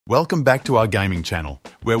Welcome back to our gaming channel,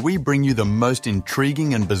 where we bring you the most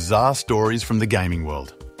intriguing and bizarre stories from the gaming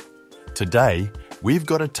world. Today, we've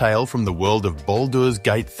got a tale from the world of Baldur's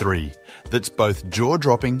Gate 3 that's both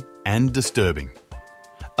jaw-dropping and disturbing.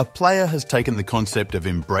 A player has taken the concept of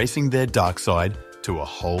embracing their dark side to a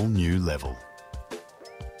whole new level.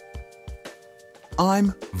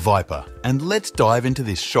 I'm Viper, and let's dive into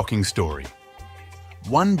this shocking story.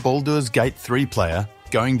 One Baldur's Gate 3 player,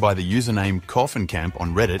 going by the username caufenkamp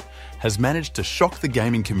on Reddit, has managed to shock the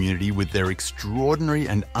gaming community with their extraordinary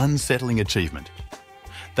and unsettling achievement.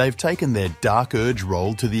 They've taken their Dark Urge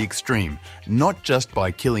role to the extreme, not just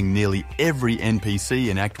by killing nearly every NPC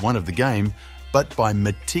in Act 1 of the game, but by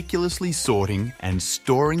meticulously sorting and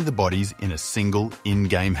storing the bodies in a single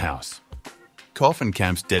in-game house.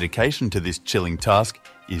 Caufenkamp's dedication to this chilling task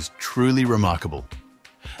is truly remarkable.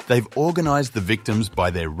 They've organised the victims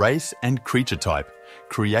by their race and creature type,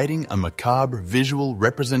 creating a macabre visual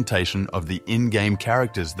representation of the in-game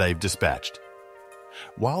characters they've dispatched.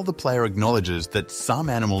 While the player acknowledges that some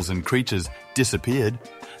animals and creatures disappeared,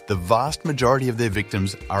 the vast majority of their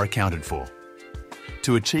victims are accounted for.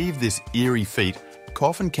 To achieve this eerie feat,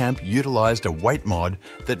 caufenkamp utilised a weight mod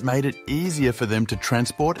that made it easier for them to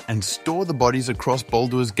transport and store the bodies across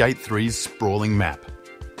Baldur's Gate 3's sprawling map.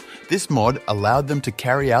 This mod allowed them to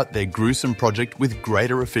carry out their Gruesome project with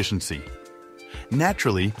greater efficiency.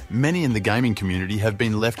 Naturally, many in the gaming community have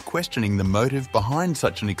been left questioning the motive behind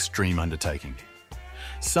such an extreme undertaking.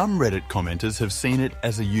 Some Reddit commenters have seen it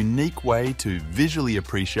as a unique way to visually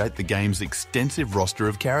appreciate the game's extensive roster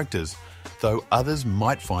of characters, though others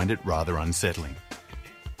might find it rather unsettling.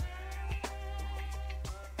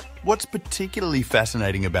 What's particularly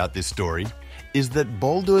fascinating about this story is that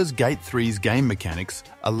Baldur's Gate 3's game mechanics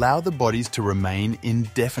allow the bodies to remain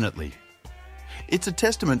indefinitely. It's a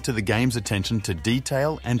testament to the game's attention to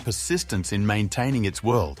detail and persistence in maintaining its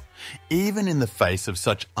world, even in the face of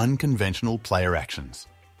such unconventional player actions.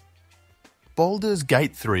 Baldur's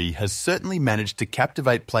Gate 3 has certainly managed to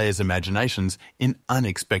captivate players' imaginations in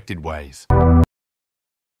unexpected ways.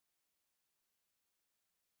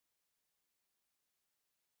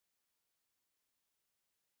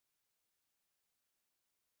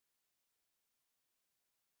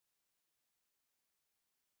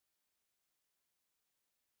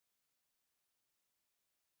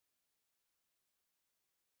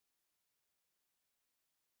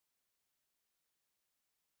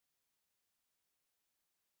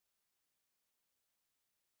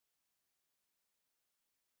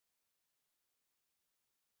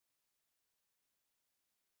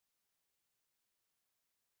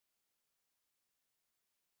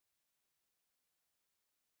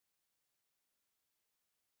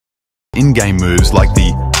 In-game moves like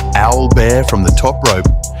the owl bear from the top rope,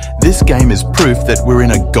 this game is proof that we're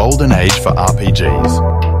in a golden age for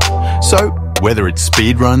RPGs. So, whether it's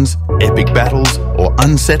speedruns, epic battles, or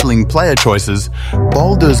unsettling player choices,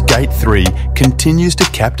 Baldur's Gate 3 continues to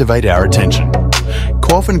captivate our attention.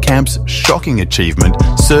 Caufenkamp's shocking achievement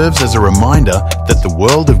serves as a reminder that the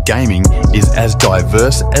world of gaming is as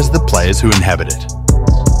diverse as the players who inhabit it.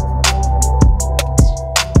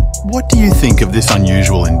 What do you think of this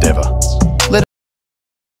unusual endeavour?